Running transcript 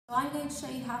I'm going to show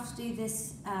you how to do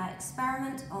this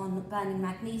experiment on burning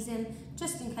magnesium,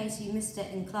 just in case you missed it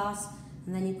in class,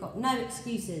 and then you've got no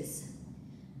excuses.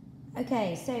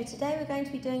 Okay, so today we're going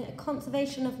to be doing a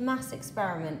conservation of mass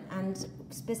experiment, and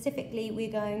specifically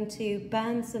we're going to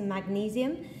burn some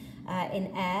magnesium in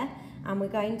air, and we're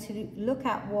going to look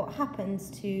at what happens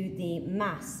to the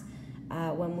mass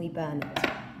when we burn it.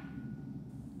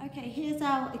 Okay, here's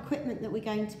our equipment that we're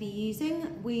going to be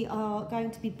using. We are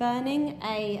going to be burning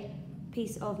a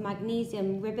piece of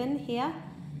magnesium ribbon here.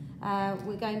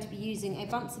 We're going to be using a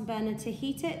Bunsen burner to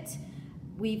heat it.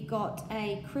 We've got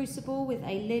a crucible with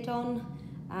a lid on,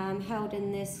 held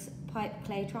in this pipe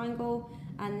clay triangle,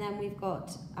 and then we've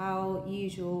got our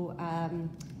usual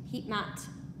heat mat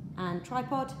and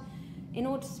tripod. In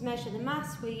order to measure the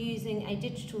mass, we're using a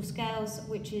digital scales,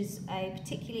 which is a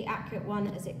particularly accurate one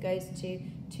as it goes to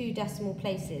 2 decimal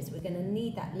places. We're going to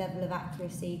need that level of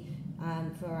accuracy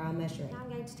for our measuring. Now I'm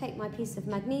going to take my piece of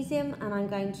magnesium and I'm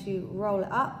going to roll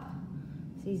it up.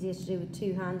 It's easier to do with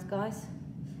 2 hands, guys.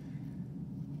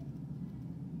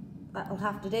 That'll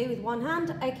have to do with 1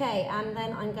 hand. Okay, and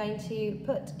then I'm going to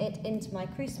put it into my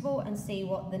crucible and see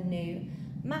what the new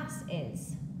mass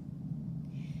is.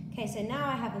 Okay, so now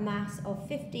I have a mass of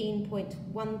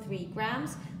 15.13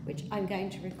 grams, which I'm going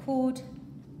to record.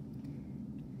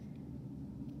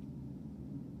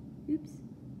 Oops.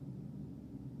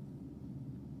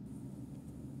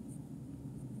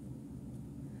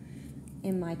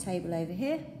 In my table over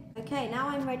here. Okay, now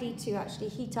I'm ready to actually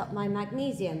heat up my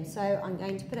magnesium. So I'm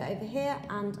going to put it over here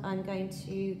and I'm going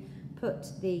to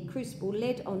put the crucible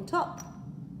lid on top.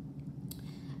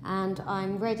 And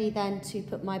I'm ready then to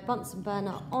put my Bunsen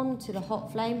burner onto the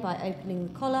hot flame by opening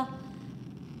the collar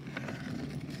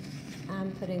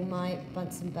and putting my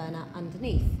Bunsen burner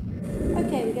underneath.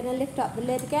 Okay, we're going to lift up the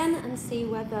lid again and see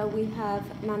whether we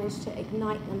have managed to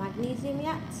ignite the magnesium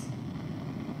yet.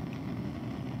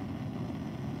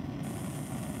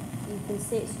 You can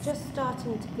see it's just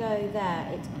starting to go there.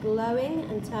 It's glowing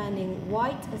and turning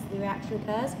white as the reaction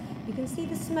occurs. You can see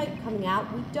the smoke coming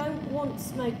out. We don't want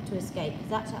smoke to escape because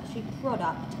that's actually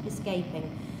product escaping.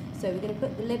 So we're going to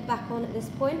put the lid back on at this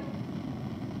point.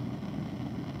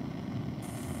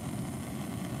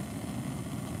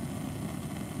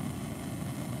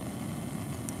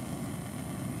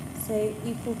 So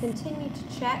you can continue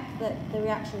to check that the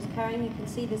reaction is occurring. You can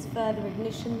see there's further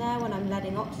ignition there when I'm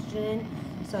letting oxygen in.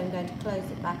 So I'm going to close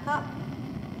it back up.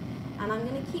 And I'm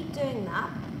going to keep doing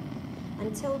that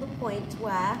until the point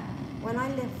where, when I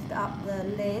lift up the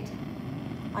lid,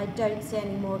 I don't see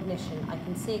any more ignition. I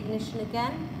can see ignition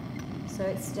again, so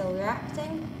it's still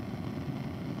reacting.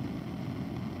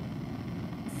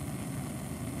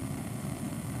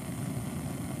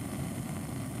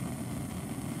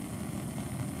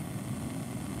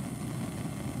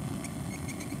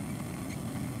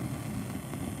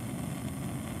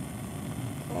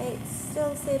 Okay,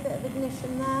 still see a bit of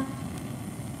ignition there.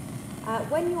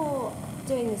 When you're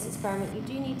doing this experiment, you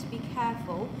do need to be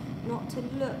careful not to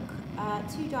look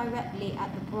too directly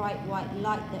at the bright white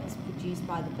light that's produced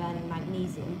by the burning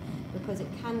magnesium, because it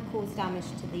can cause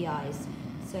damage to the eyes.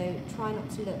 So try not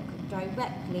to look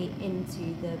directly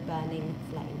into the burning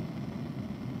flame.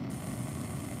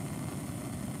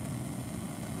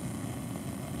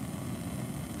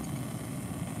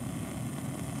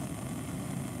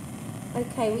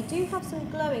 Okay, we do have some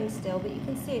glowing still, but you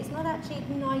can see it's not actually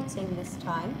igniting this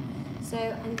time. So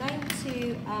I'm going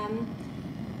to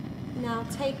now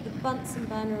take the Bunsen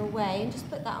burner away and just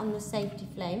put that on the safety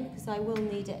flame because I will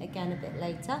need it again a bit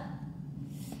later.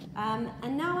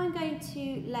 And now I'm going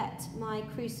to let my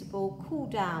crucible cool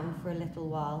down for a little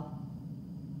while.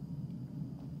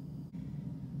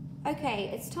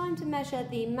 Okay, it's time to measure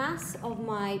the mass of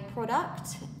my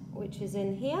product, which is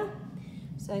in here.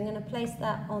 So I'm going to place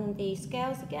that on the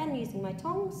scales again using my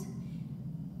tongs.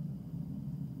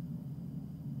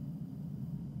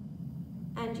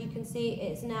 And you can see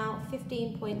it's now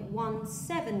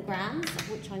 15.17 grams,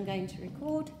 which I'm going to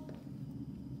record.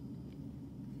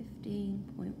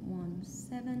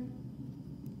 15.17.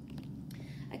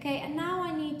 Okay, and now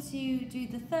I need to do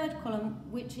the third column,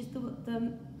 which is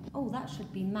oh, that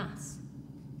should be mass.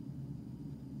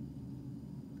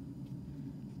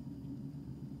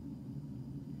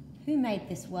 Who made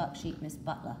this worksheet, Miss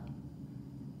Butler?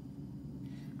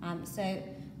 So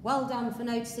well done for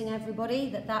noticing, everybody,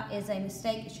 that that is a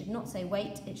mistake. It should not say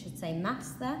weight, it should say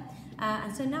mass there.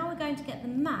 And so now we're going to get the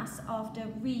mass after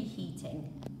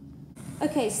reheating.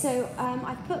 Okay, so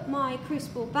I've put my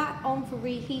crucible back on for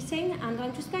reheating, and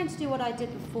I'm just going to do what I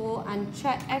did before and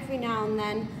check every now and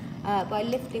then by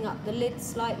lifting up the lid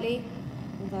slightly,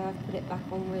 although I've put it back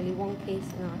on really wonky,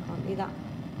 so now I can't do that.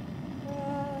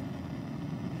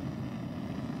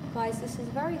 Guys, this is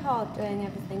very hard doing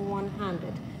everything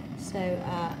one-handed, so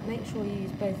make sure you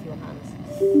use both your hands.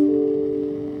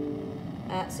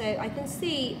 So I can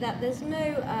see that there's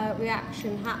no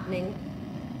reaction happening,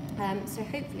 so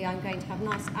hopefully I'm going to have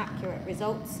nice accurate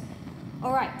results.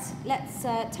 Alright, let's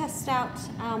test out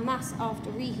our mass after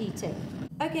reheating.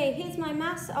 Okay, here's my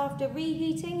mass after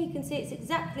reheating. You can see it's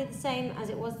exactly the same as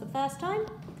it was the first time.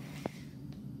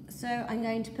 So I'm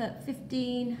going to put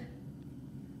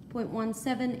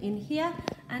 15.17 in here,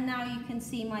 and now you can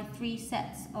see my 3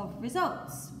 sets of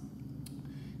results.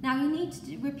 Now you need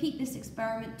to repeat this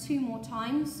experiment 2 more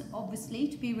times, obviously,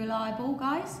 to be reliable,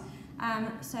 guys.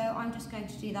 So I'm just going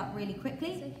to do that really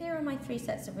quickly. So here are my 3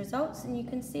 sets of results, and you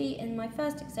can see in my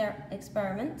first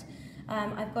experiment,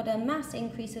 I've got a mass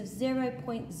increase of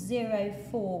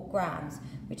 0.04 grams,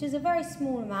 which is a very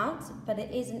small amount, but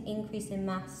it is an increase in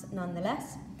mass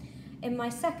nonetheless. In my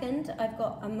second, I've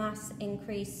got a mass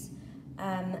increase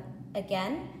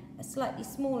again, a slightly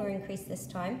smaller increase this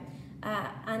time.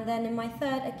 And then in my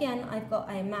third, again, I've got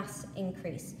a mass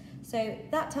increase. So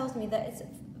that tells me that it's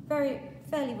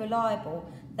fairly reliable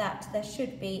that there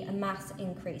should be a mass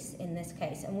increase in this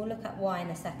case, and we'll look at why in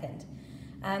a second.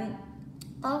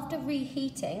 After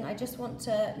reheating, I just want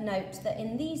to note that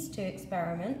in these 2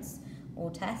 experiments, or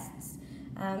tests,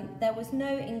 there was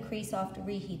no increase after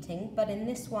reheating, but in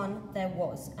this one there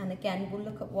was, and again we'll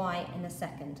look at why in a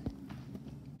second.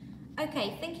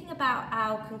 Okay, thinking about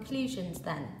our conclusions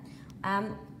then.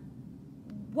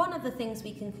 One of the things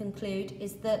we can conclude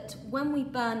is that when we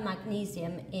burn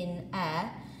magnesium in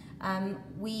air,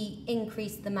 we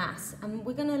increase the mass, and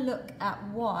we're going to look at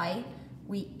why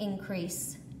we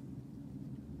increase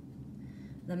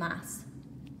the mass.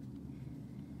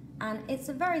 And it's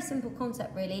a very simple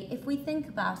concept really. If we think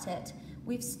about it,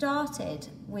 we've started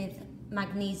with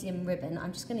magnesium ribbon.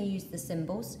 I'm just going to use the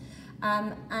symbols,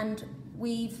 and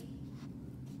we've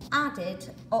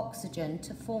added oxygen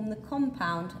to form the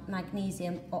compound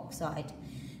magnesium oxide.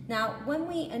 Now, when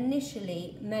we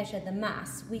initially measure the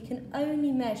mass, we can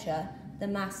only measure the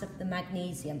mass of the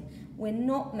magnesium. We're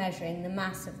not measuring the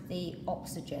mass of the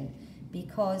oxygen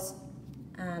because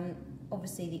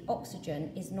obviously the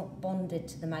oxygen is not bonded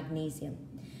to the magnesium.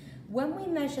 When we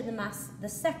measure the mass the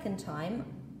second time,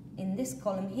 in this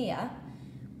column here,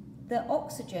 the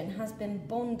oxygen has been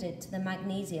bonded to the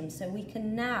magnesium, so we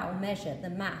can now measure the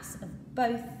mass of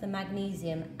both the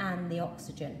magnesium and the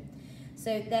oxygen.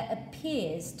 So there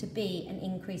appears to be an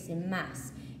increase in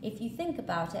mass. If you think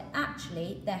about it,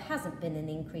 actually there hasn't been an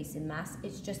increase in mass,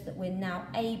 it's just that we're now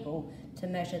able to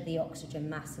measure the oxygen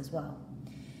mass as well.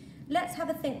 Let's have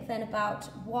a think then about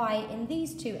why in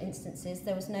these 2 instances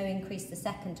there was no increase the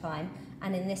second time,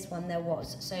 and in this one there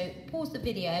was. So pause the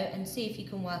video and see if you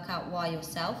can work out why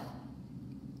yourself.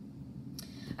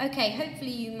 Okay,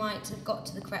 hopefully you might have got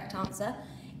to the correct answer.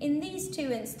 In these 2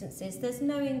 instances, there's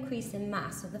no increase in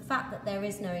mass, so the fact that there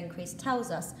is no increase tells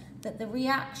us that the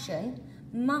reaction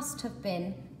must have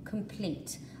been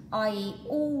complete, i.e.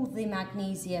 all the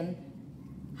magnesium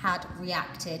had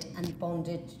reacted and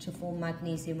bonded to form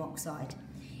magnesium oxide.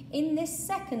 In this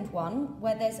second one,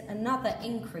 where there's another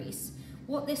increase,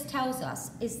 what this tells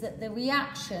us is that the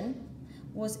reaction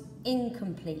was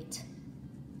incomplete,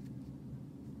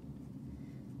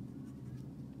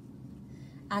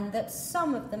 and that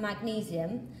some of the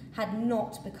magnesium had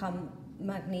not become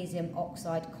magnesium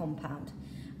oxide compound.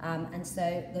 And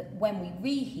so that when we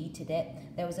reheated it,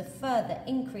 there was a further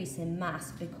increase in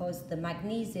mass because the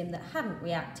magnesium that hadn't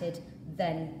reacted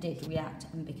then did react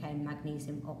and became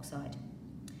magnesium oxide.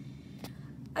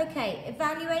 Okay,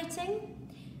 evaluating.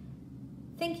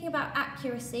 Thinking about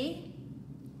accuracy,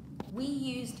 we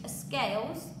used a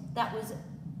scale that was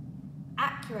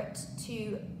accurate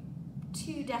to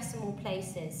 2 decimal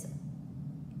places.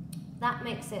 That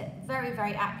makes it very,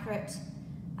 very accurate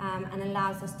and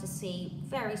allows us to see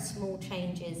very small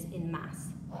changes in mass.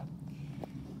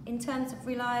 In terms of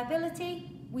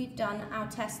reliability, we've done our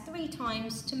test 3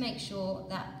 times to make sure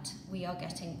that we are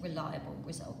getting reliable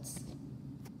results.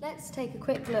 Let's take a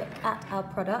quick look at our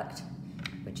product,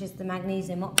 which is the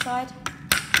magnesium oxide.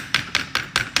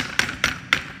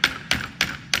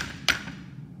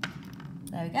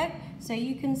 There we go. So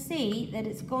you can see that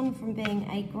it's gone from being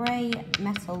a grey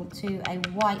metal to a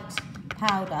white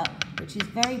powder, which is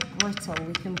very brittle.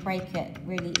 We can break it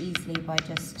really easily by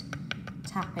just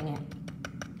tapping it.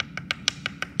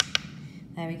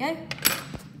 There we go.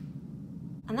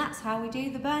 And that's how we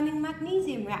do the burning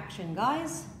magnesium reaction,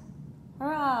 guys.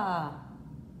 Hurrah!